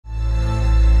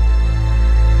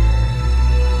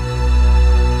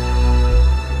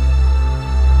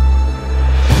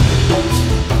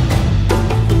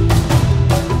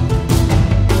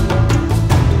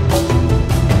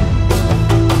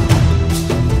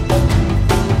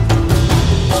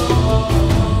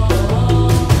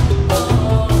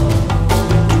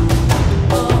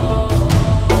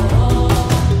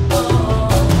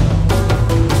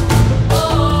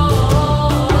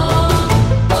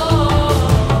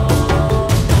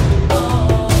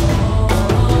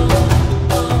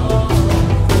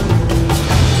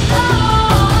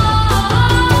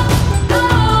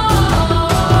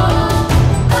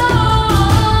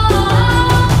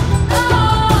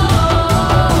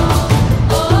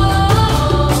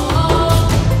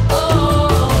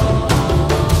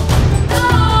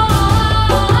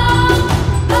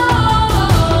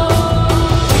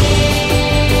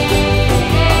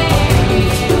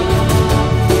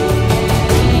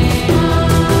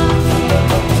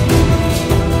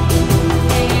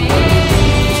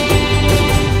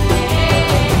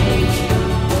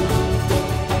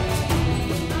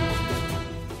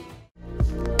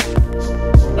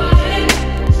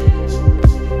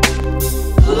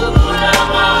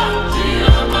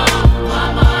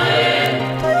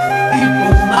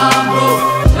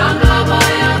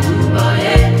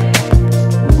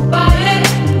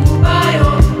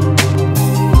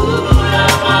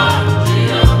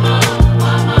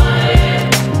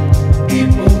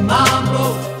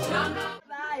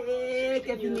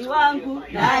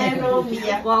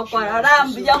I'm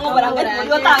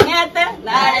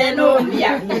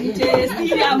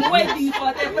waiting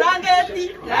for the brangetti.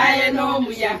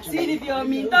 Sylvia,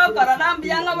 me talk around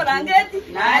Bichanga brangetti.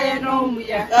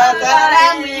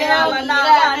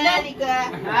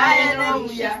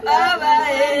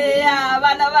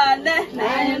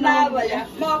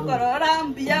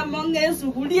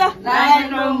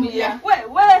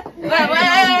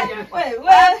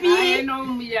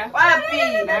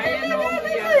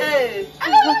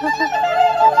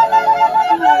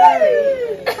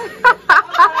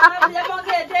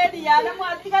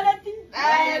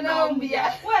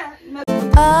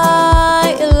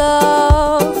 I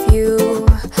love you.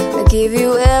 I give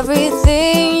you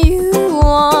everything you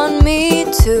want me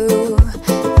to.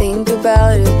 Think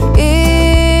about it.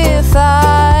 If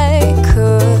I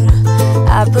could,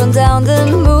 I'd burn down the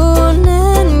moon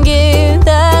and give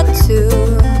that to.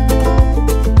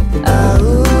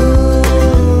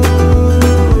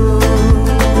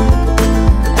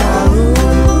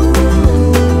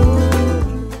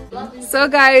 So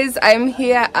guys, I'm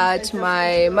here at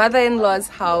my mother-in-law's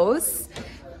house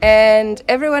and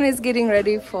everyone is getting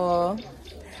ready for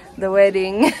the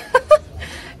wedding.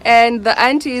 And the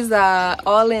aunties are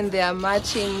all in their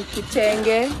matching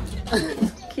kitenge,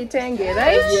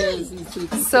 right?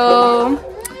 Yes. So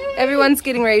everyone's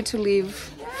getting ready to leave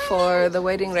for the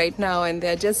wedding right now and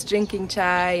they're just drinking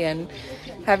chai and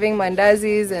having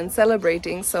mandazis and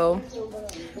celebrating. So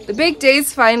the big day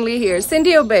is finally here.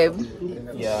 Cindy, oh babe.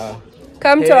 Yeah.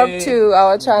 Come talk to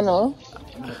our channel.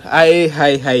 Hi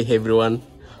everyone.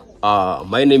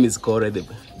 My name is Koree,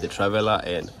 the traveler,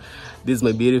 and this is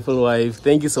my beautiful wife.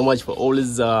 Thank you so much for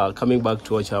always coming back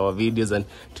to watch our videos, and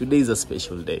today is a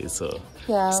special day, so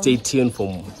stay tuned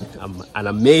for an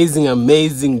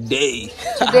amazing day.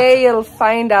 Today you'll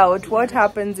find out what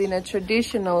happens in a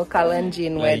traditional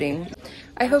Kalenjin wedding.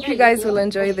 I hope you guys will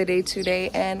enjoy the day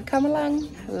today and come along,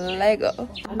 Lego.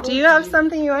 Do you have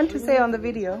something you want to say on the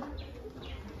video?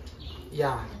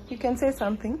 Yeah. You can say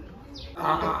something.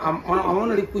 I'm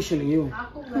only questioning you.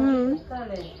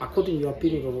 According to your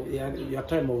period of your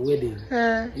time of wedding,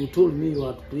 you told me you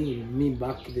had to bring me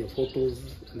back the photos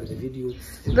and the videos.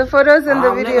 The photos and the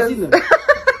videos. Never seen them.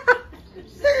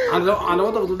 and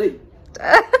what of today?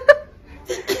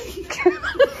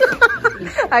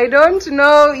 I don't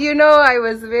know. You know, I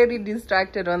was very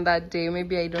distracted on that day.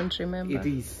 Maybe I don't remember. It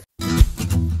is.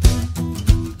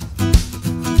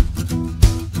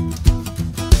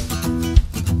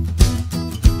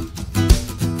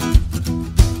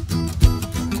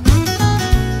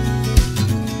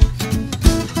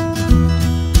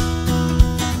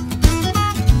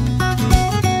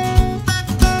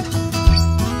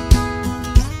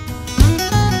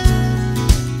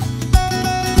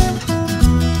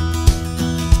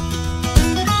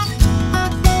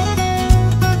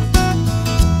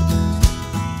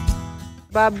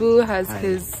 Babu has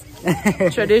his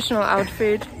traditional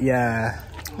outfit. Yeah.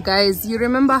 Guys, you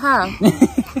remember her?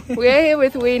 We're here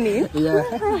with Winnie. Yeah.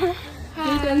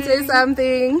 You can say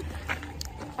something.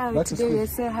 Today we're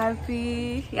so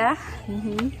happy. Yeah.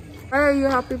 Why are you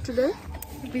happy today?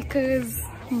 Because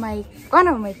one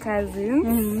of my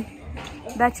cousins,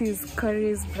 that is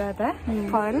Koree's brother,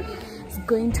 Paul, is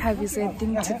going to have his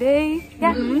wedding today.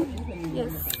 Yeah.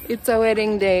 Yes. It's a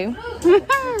wedding day.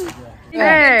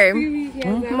 Hey,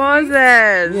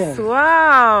 Moses.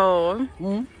 Wow.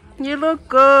 You look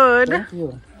good. Thank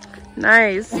you.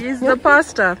 Nice. He's the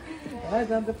pastor.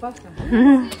 Right, I'm the pastor.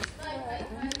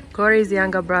 Koree's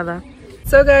younger brother.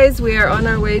 So guys, we are on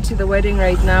our way to the wedding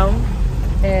right now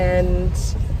and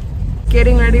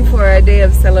getting ready for a day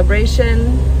of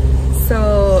celebration.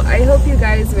 So I hope you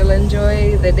guys will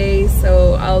enjoy the day.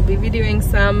 So I'll be videoing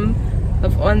some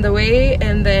of on the way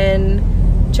and then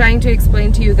trying to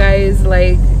explain to you guys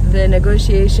like the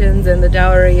negotiations and the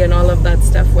dowry and all of that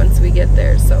stuff once we get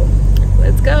there. So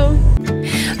let's go.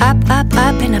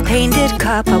 Up in a painted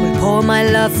cup, I will pour my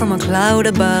love from a cloud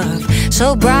above.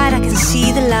 So bright I can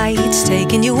see the lights,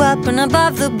 taking you up and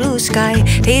above the blue sky.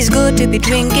 Tastes good to be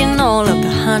drinking all of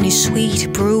the honey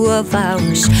sweet brew of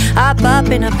ours. Up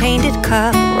in a painted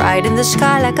cup, right in the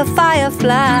sky like a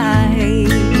firefly.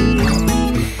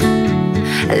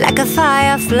 Like a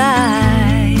firefly.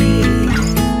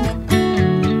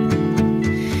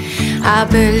 I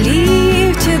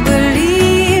believe to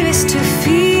believe is to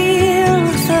feel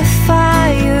the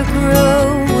fire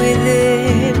grow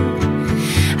within.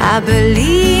 I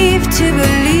believe to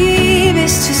believe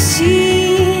is to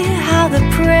see how the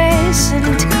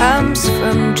present comes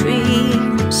from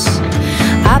dreams.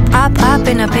 Up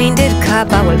in a painted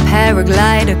cup, I will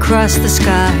paraglide across the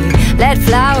sky. Let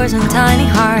flowers and tiny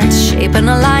hearts shaping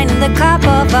a line in the cup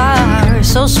of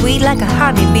ours. So sweet like a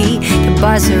honeybee can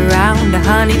buzz around a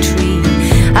honey tree.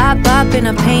 Up in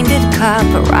a painted cup,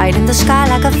 right in the sky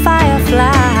like a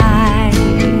firefly.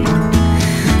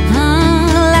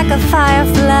 Like a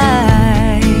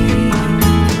firefly.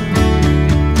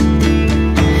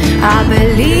 I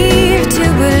believe to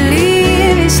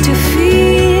believe is to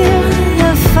feel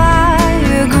the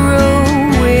fire grow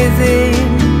within.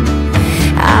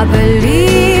 I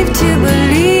believe to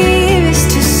believe is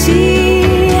to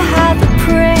see how the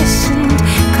present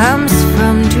comes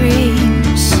from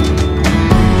dreams.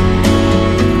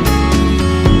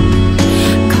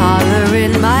 Color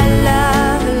in my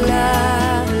love,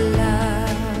 love, love.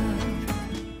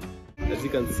 As you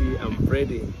can see, I'm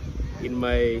ready in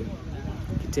my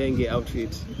kitenge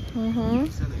outfit.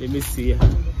 Let me see.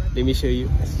 Let me show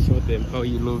them how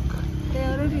you look. They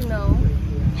already know.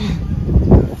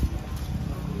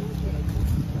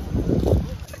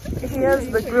 Here's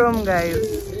the groom, guys.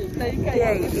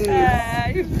 Here he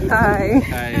is. Hi.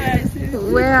 Hi.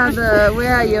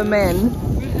 Where are your men?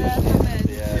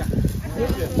 Yeah.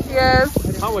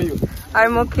 Yes. How are you?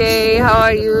 I'm okay. How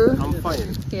are you? I'm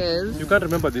fine. Yes. You can't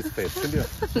remember this face, Sylvia?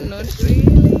 Not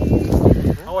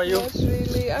really. How are you? Not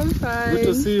really. I'm fine. Good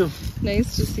to see you.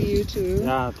 Nice to see you too.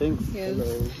 Yeah, thanks. Yes.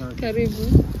 Hello.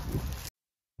 Karibu.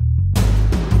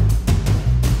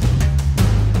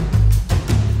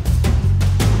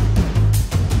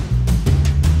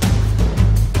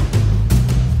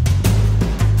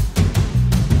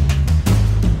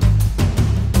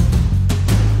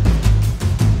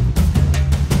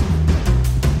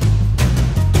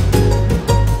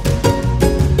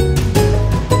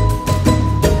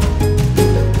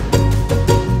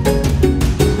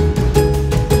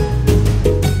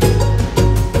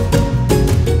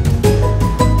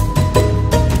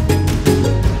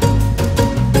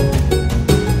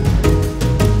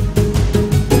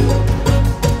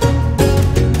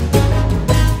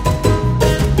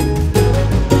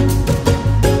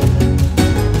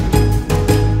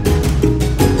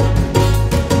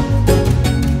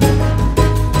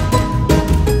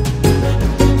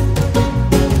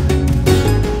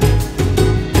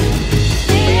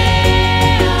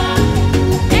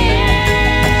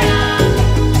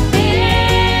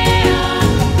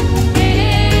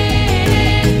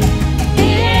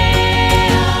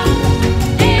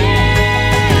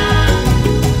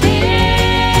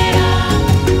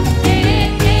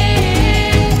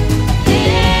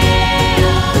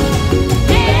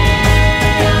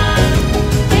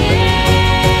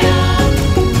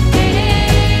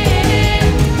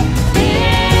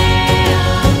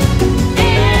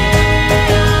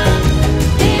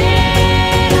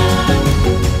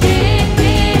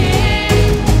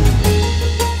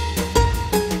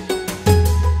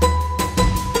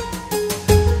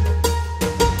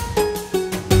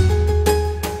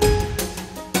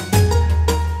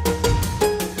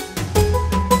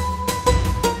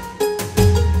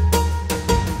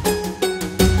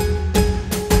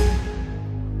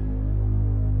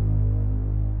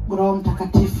 Roho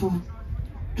Mtakatifu,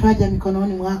 twaja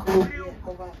mikononi mwako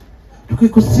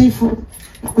tukikusifu,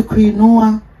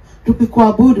 tukikuinua,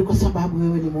 tukikuabudu kwa sababu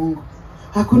wewe ni Mungu.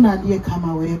 Hakuna aliye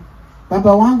kama wewe.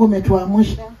 Baba wangu,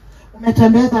 umetuamsha,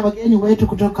 umetembeza wageni wetu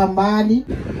kutoka mbali.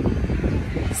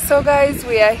 So guys,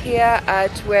 we are here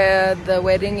at where the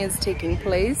wedding is taking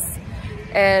place,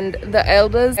 and the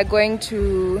elders are going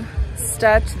to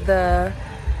start the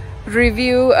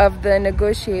review of the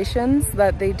negotiations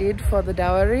that they did for the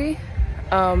dowry,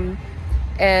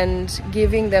 and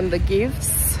giving them the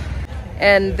gifts.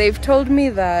 And they've told me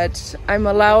that I'm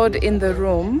allowed in the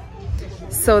room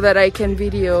so that I can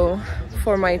video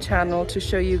for my channel to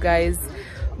show you guys.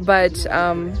 But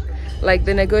like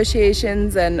the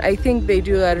negotiations, and I think they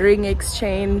do a ring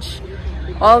exchange,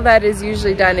 all that is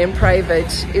usually done in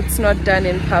private. It's not done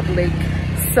in public.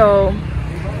 So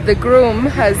the groom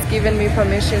has given me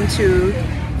permission to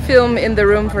film in the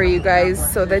room for you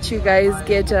guys, so that you guys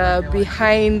get a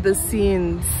behind the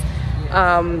scenes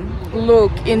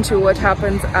look into what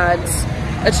happens at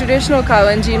a traditional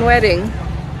Kalenjin wedding.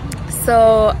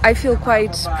 So I feel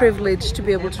quite privileged to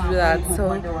be able to do that.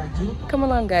 So come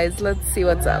along guys, let's see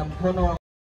what's up.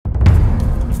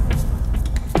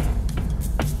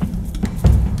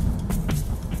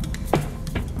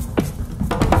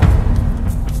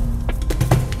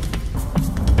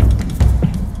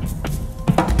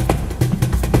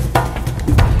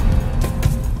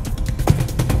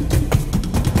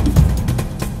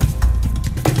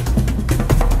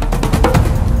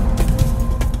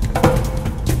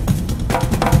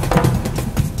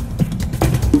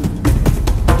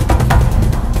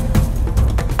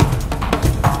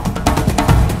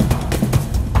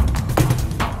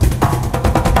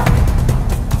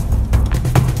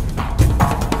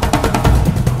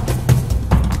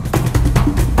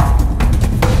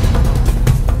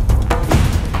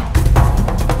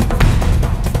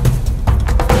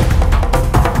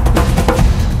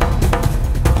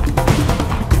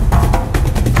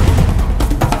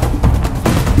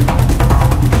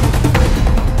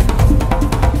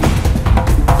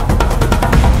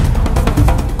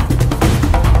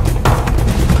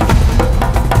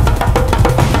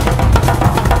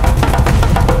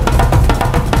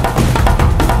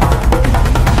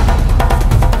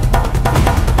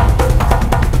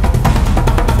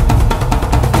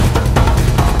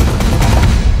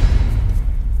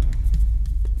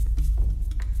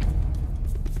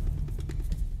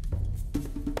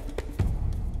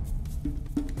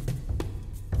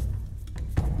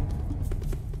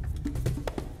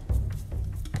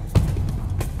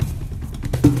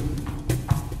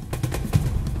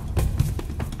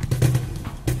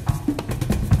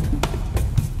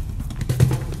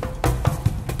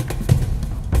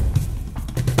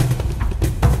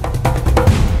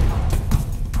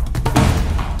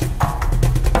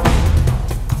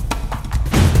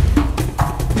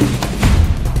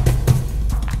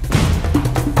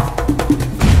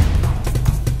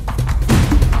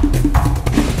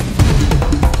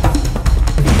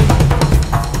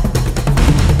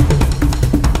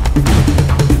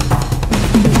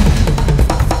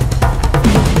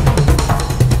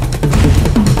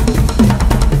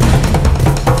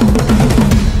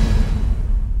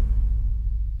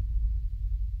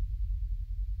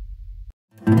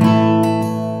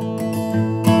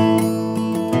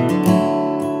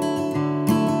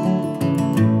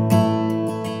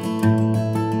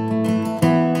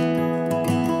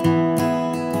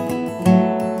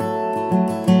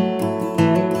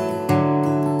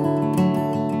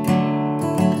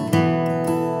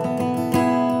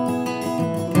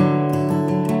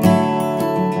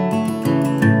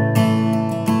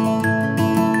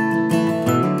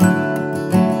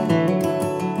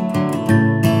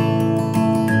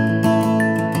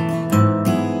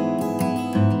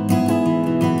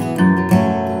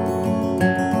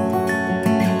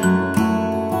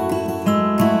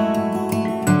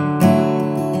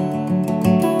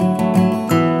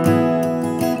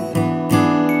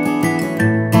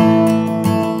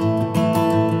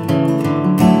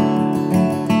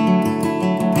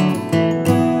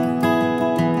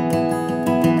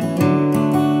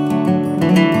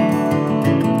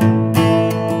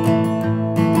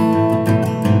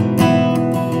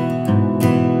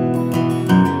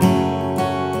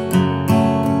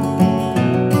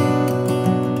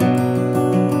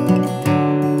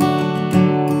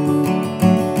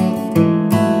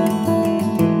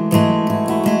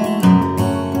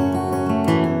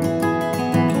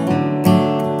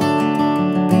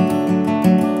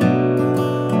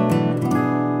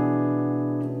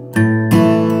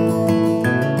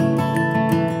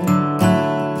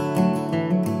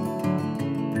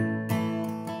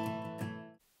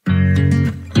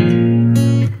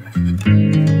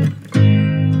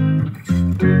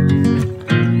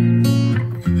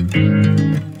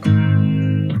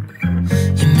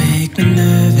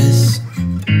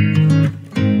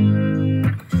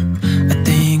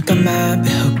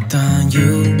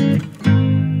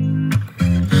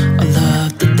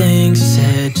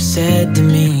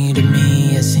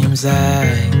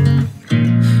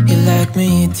 like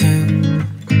me too.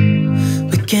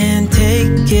 We can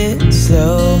take it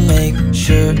slow, make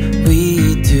sure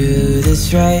we do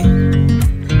this right.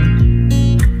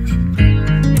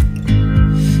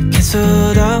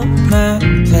 Canceled all my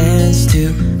plans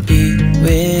to be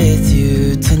with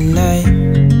you tonight.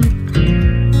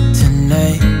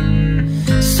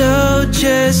 So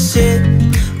just sit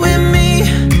with me,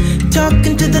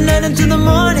 talking to the night until the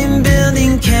morning,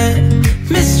 building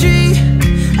chemistry.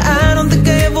 I don't think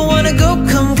I ever wanna go,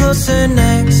 come closer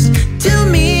next to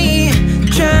me.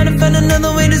 Trying to find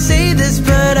another way to say this,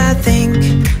 but I think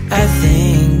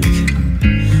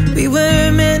we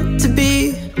were meant to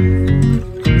be.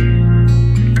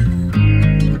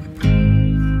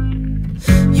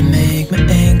 You make me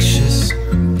anxious.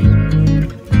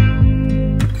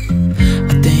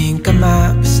 I think I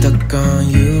might be stuck on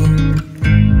you.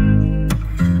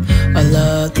 All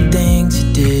of the things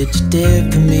you did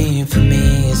for me,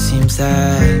 it seems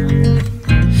like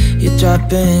you're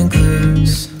dropping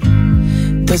clues.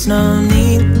 There's no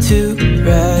need to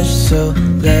rush, so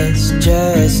let's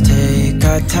just take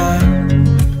our time.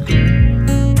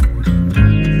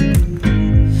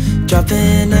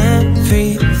 Dropping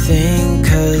everything,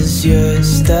 'cause you're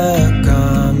stuck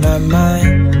on my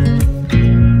mind.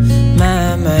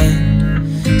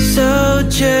 So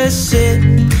just sit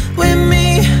with me,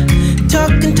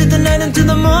 talking to the night until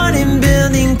the morning,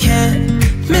 building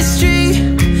chemistry.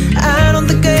 I don't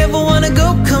think I ever wanna go,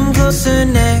 come closer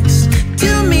next to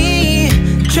me.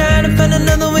 Trying to find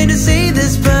another way to say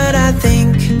this, but I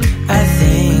think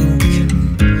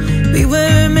we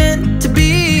were meant to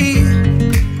be.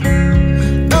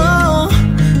 Oh,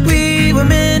 we were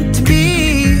meant to be.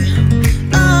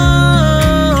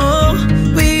 Oh,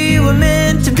 we were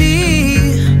meant to be.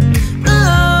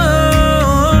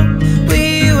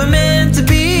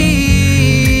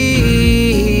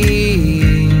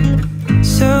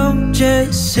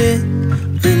 Sit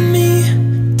with me,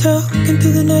 talking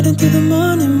through the night until the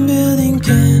morning, building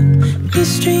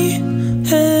chemistry.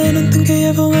 I don't think I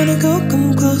ever wanna go,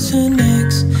 come closer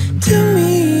next to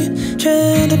me.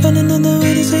 Trying to find another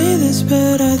way to say this,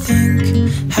 but I think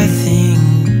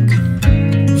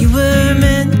you were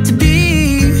meant to be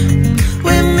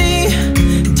with me,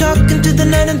 talking to the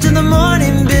night until the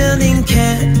morning, building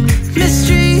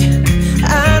chemistry.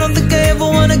 I don't think I ever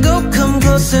wanna go, come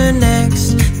closer next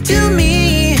to me.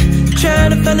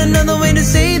 Trying to find another way to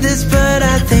say this, but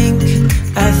I think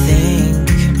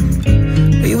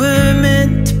we were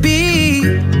meant to be.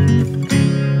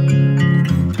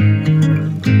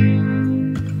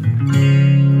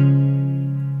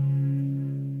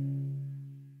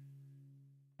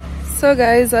 So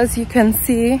guys, as you can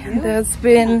see, there's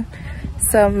been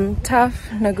some tough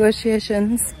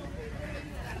negotiations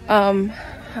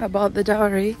about the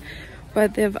dowry,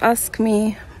 but they've asked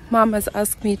me, Mom has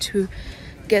asked me to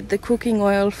get the cooking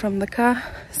oil from the car.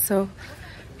 So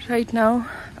right now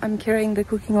I'm carrying the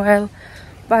cooking oil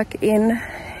back in.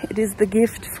 It is the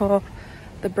gift for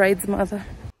the bride's mother.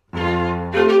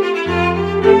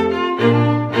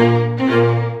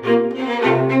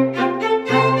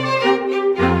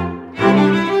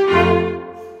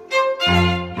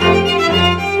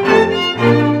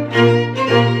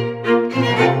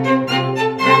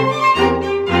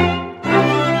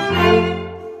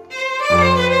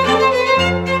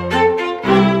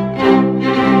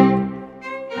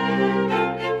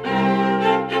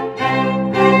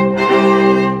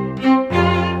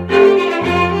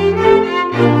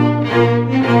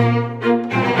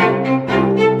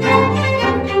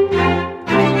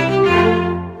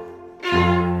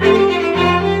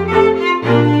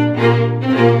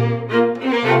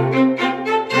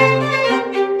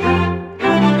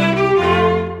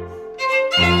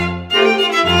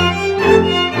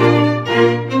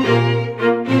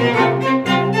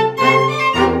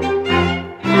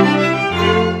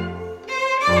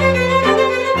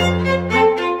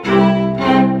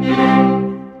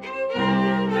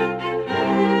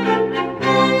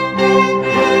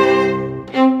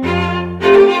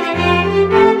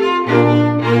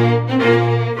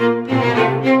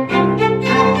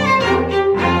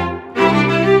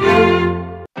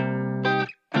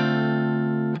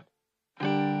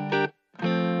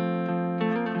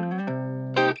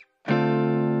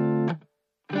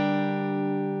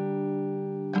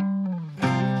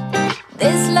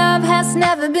 This love has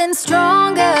never been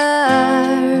stronger.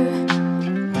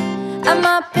 I'm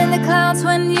up in the clouds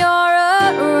when you're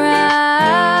around,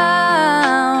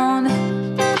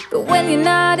 but when you're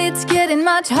not, it's getting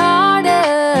much harder.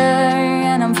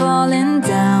 And I'm falling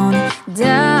down,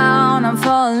 down, I'm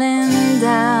falling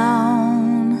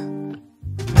down.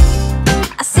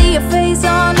 I see your face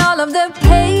on all of the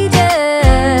pages.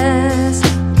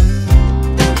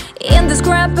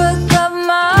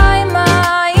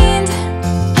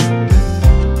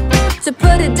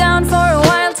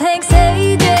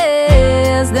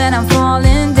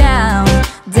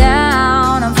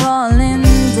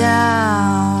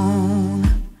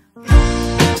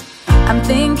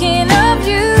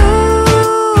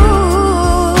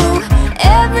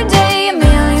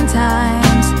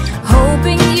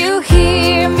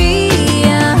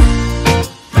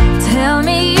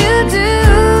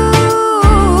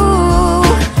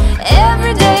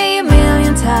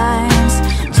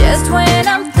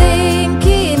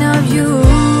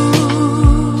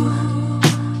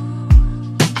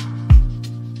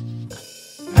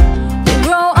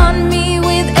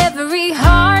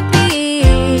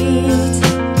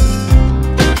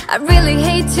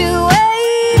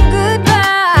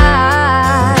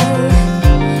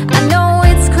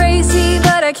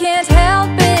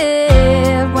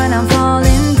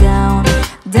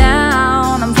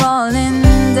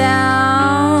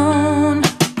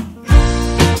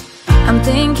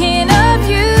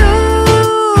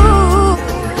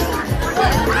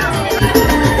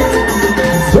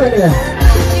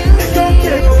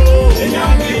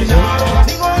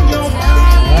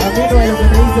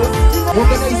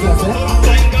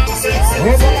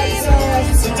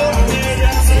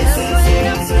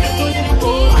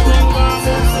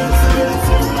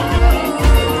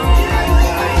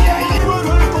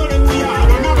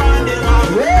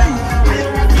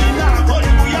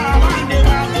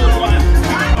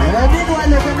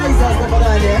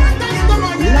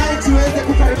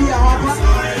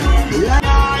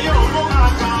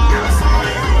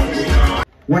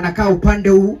 wanakaa upande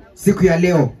huu siku ya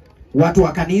leo. Watu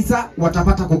wa kanisa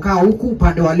watapata kukaa huku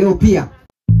upande wa leo pia.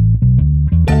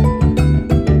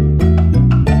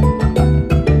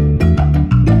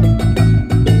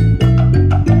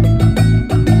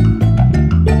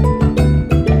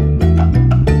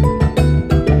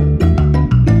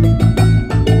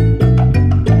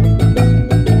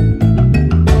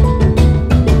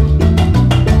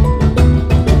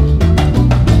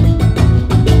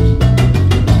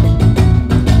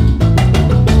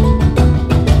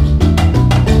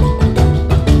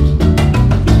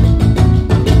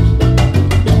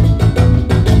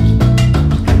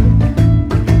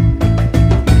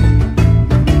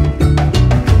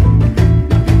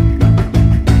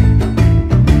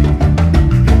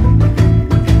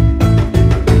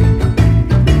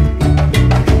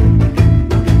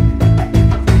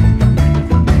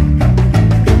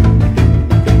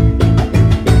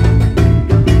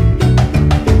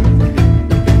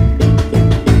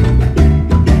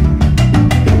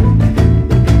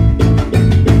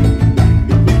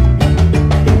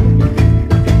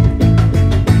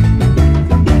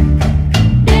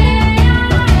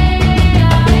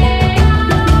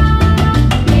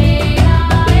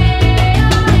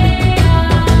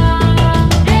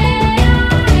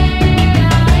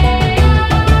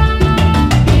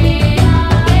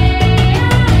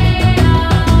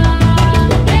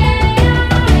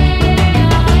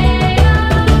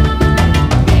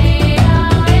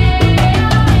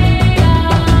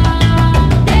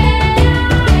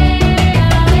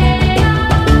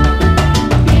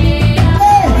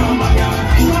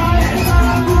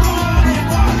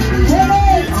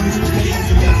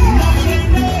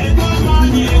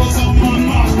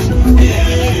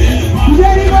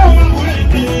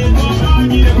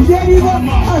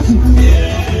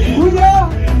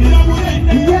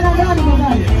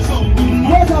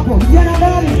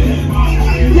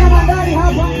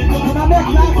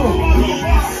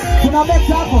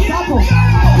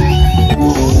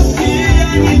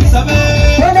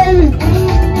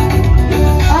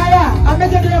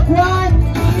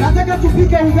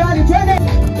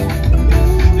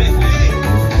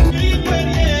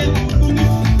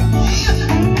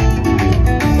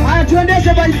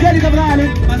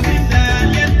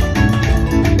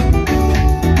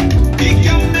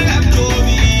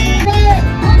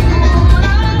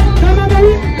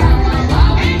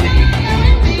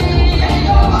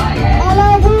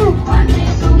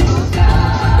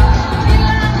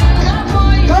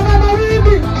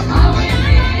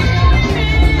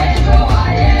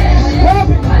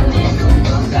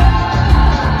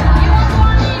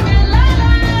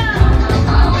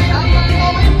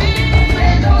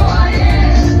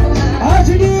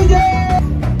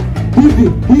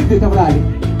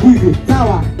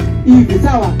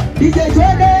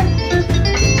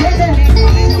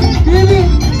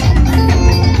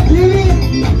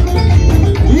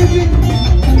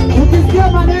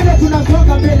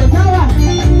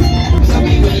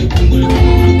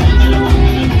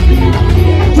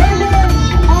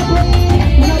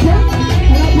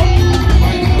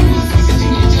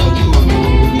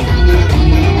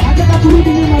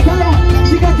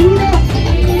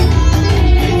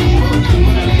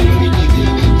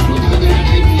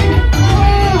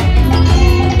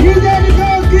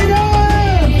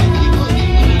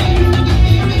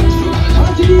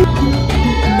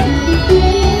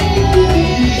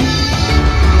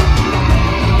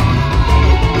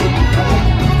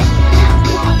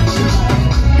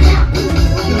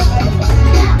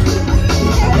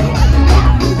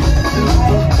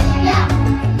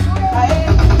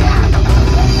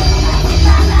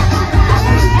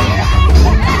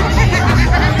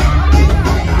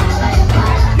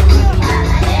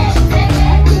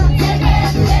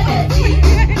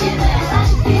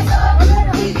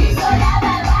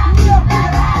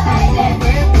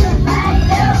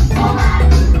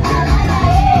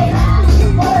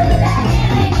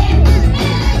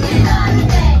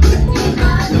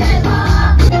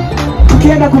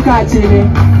 Tukienda kukaa chini.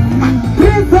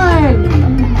 Freestyle.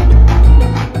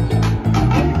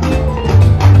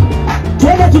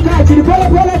 Twende tukaa chini pole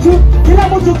pole tu. Kila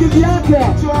mtu kivyake.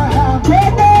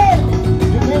 Twende.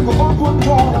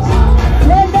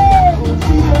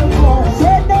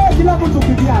 Twende kila mtu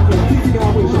kivyake. Sisi ni wa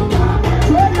mwisho.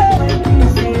 Twende.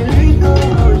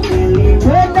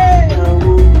 Twende.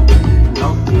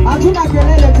 Hatuna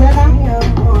kelele tena.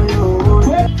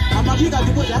 Twende. Amafika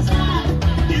tuko sasa.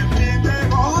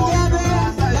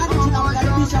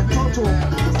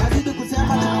 Nazidi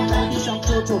kusema tunamkaribisha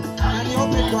mtoto na ni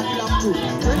open kwa kila mtu.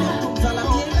 Twende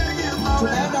tumsalamie,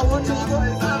 tunaenda wote hivyo,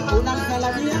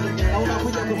 unamsalamia na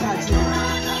unakuja kukaa chini.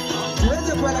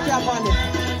 Tuweze kuelekea pale.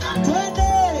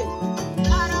 Twende.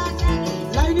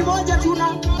 Laini moja tuna.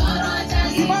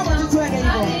 Simama tu twende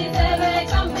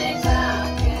hivyo.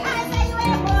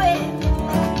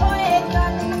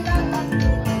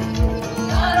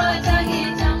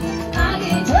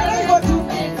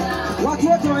 Watu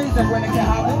wote waweze kuelekea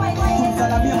hapo.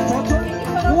 Tumsalamie mtoto.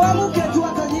 Muamuke tu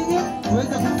hata nyinyi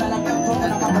tuweze kumsalamia mtoto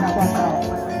na mambo yanakuwa sawa.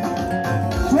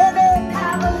 Twende.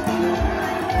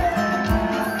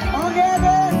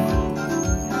 Ongebe.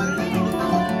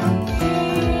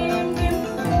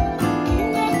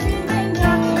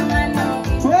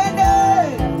 Twende.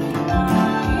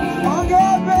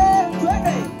 Ongebe.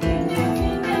 Twende.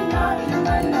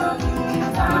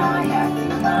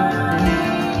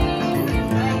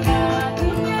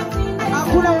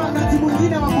 Hakuna wakati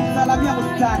mwingine wa kumsalamia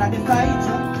msichana, ni saa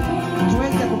hii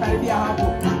tuweze kukaribia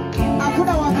hapo.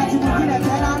 Hakuna wakati mwingine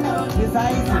tena, ni saa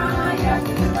hii.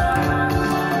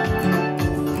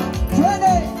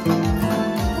 Twende.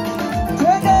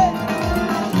 Twende.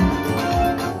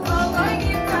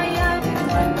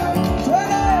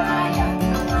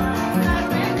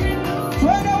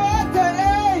 Twende wote,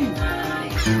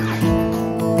 hey!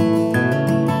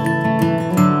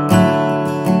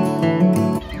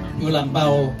 Yule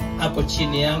ambao hapo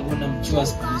chini yangu namjua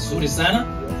vizuri sana,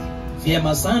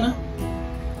 vyema sana.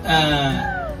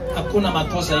 Hakuna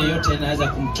makosa yoyote naweza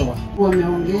kumtoa.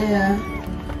 Wameongea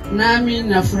nami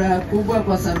na furaha kubwa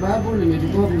kwa sababu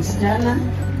nimechukua msichana.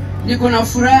 Niko na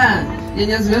furaha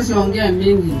yenye siwezi ongea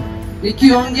mingi.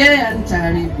 Nikiongea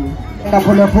nitaharibu.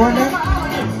 Pole pole.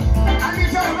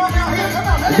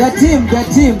 The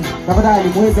team, tafadhali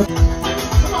muweze.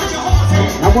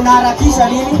 Na mnaharakisha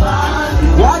nini?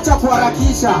 Wacha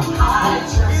kuharakisha.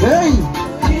 Hey!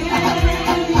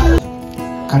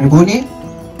 Karibuni.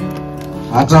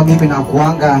 Hata mimi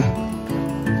nakuanga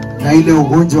na ile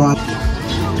ugonjwa.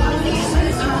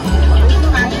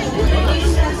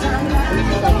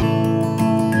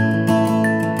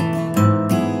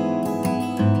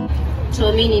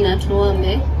 Tuamini na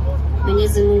tuombe.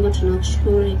 Mwenyezi Mungu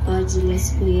tunakushukuru kwa ajili ya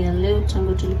siku hii ya leo.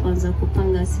 Tangu tulipoanza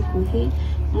kupanga siku hii,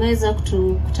 umeweza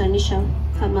kutukutanisha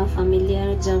kama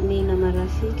familia, jamii na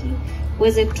marafiki.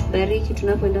 Uweze kutubariki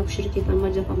tunapoenda kushiriki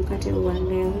pamoja kwa mkate huu wa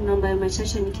leo. Naomba ya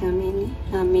machache nikiamini.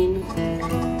 Amen.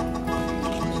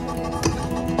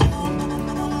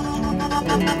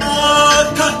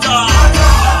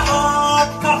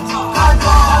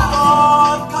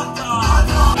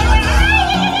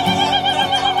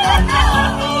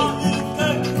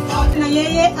 Na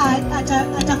yeye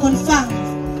ata confirm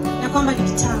na kwamba ni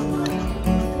kitamu.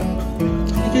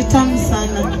 Ni kitamu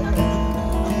sana.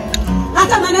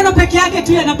 Hata maneno peke yake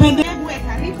tu yanapendeza.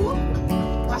 Karibu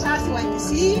wasasi wa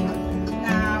NC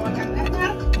na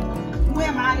wakataka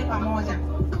mwe mahali pamoja.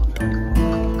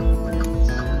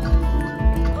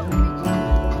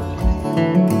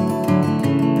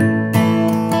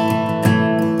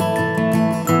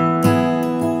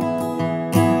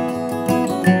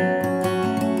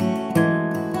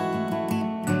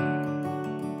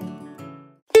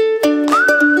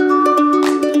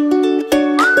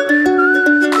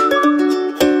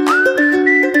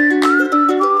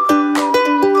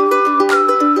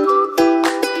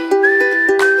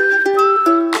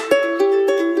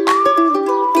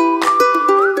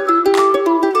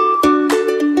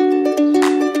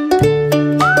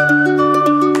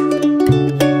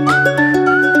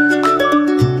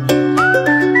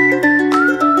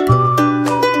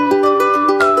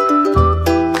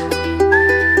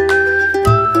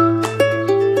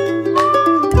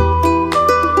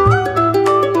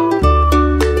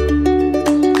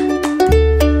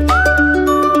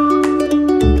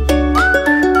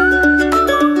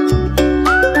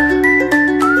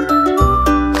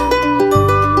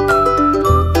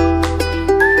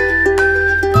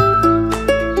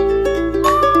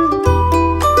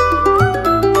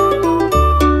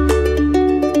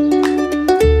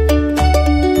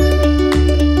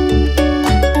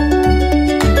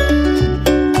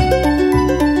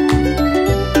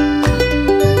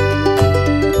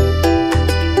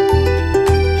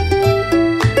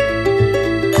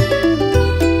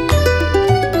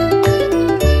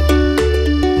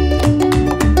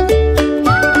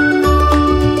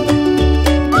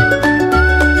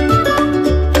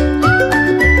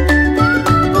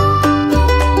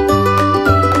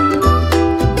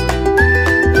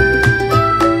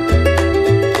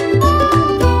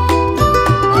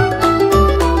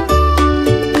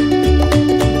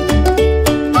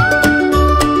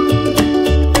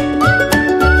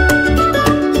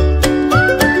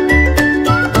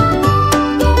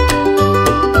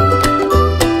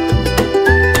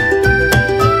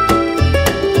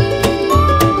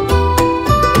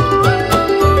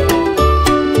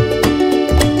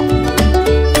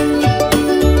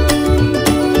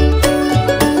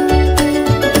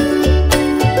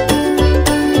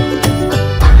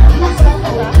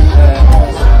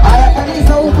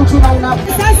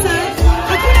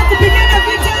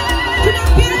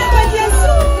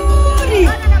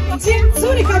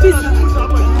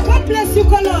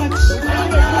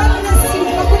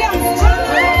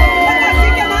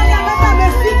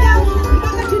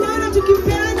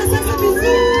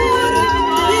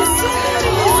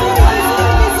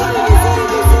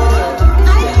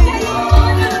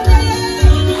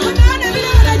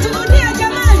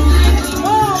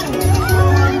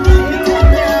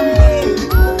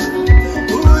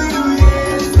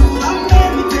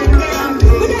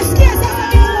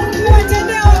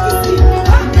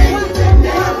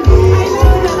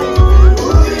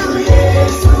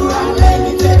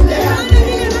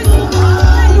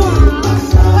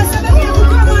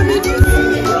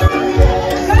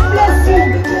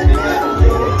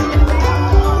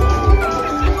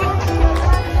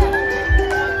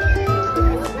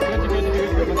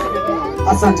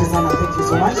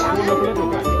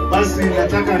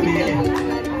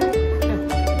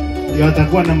 ndio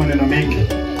atakuwa na maneno mengi.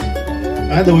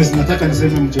 Otherwise nataka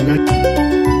niseme mchungaji.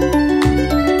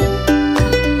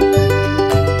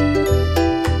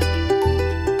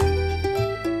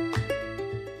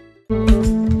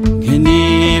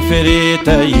 Geni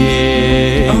fereta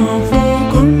ye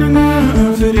enfant comme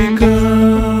Africa.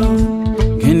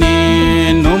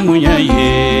 Geni nomuya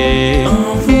ye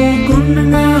enfant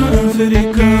comme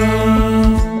Africa.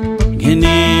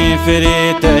 Geni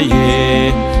fereta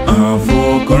ye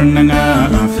enfant comme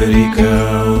Africa.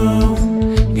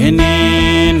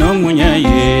 Geni nomuya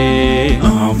ye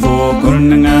enfant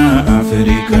comme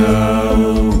Africa.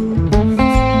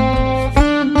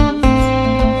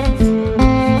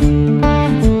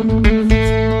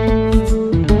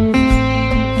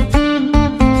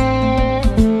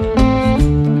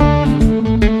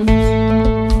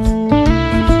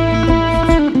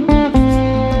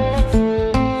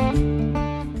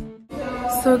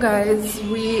 So guys,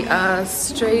 we are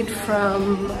straight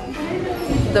from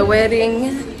the wedding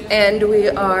and we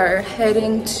are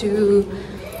heading to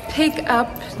pick up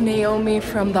Naomi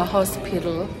from the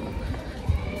hospital.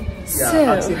 Yeah, So,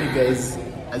 actually guys,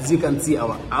 as you can see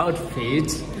our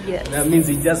outfit, yes, that means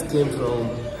we just came from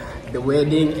the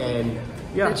wedding and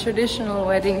the traditional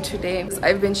wedding today.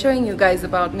 I've been showing you guys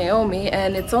about Naomi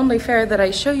and it's only fair that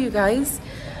I show you guys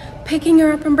picking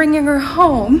her up and bringing her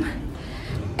home.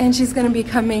 And she's gonna be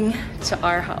coming to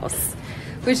our house,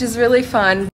 which is really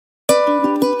fun.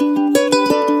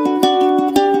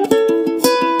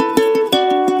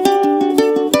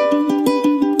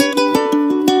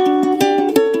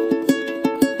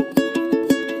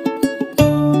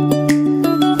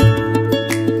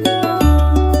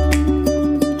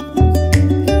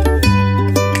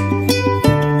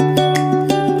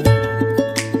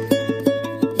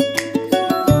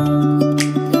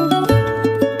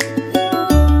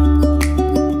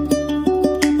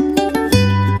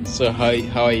 So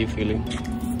how are you feeling?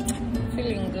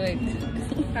 Feeling good.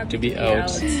 Happy To be out.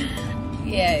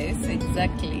 Yes,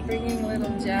 exactly. Bringing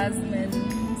little Jasmine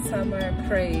summer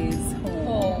praise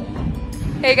home.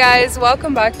 Hey guys,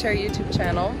 welcome back to our YouTube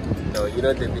channel. No, you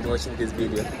know they've been watching this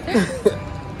video.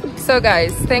 So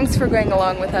guys, thanks for going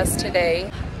along with us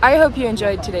today. I hope you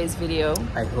enjoyed today's video.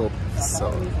 I hope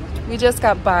so. We just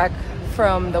got back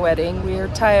from the wedding. We are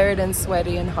tired and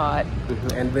sweaty and hot.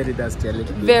 And very dusty, a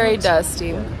little bit. Very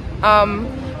dusty.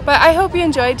 But I hope you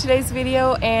enjoyed today's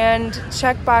video and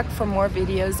check back for more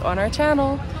videos on our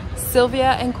channel,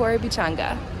 Sylvia and Koree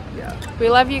Bichanga. Yeah. We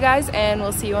love you guys and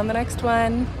we'll see you on the next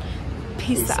one.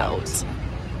 Peace out.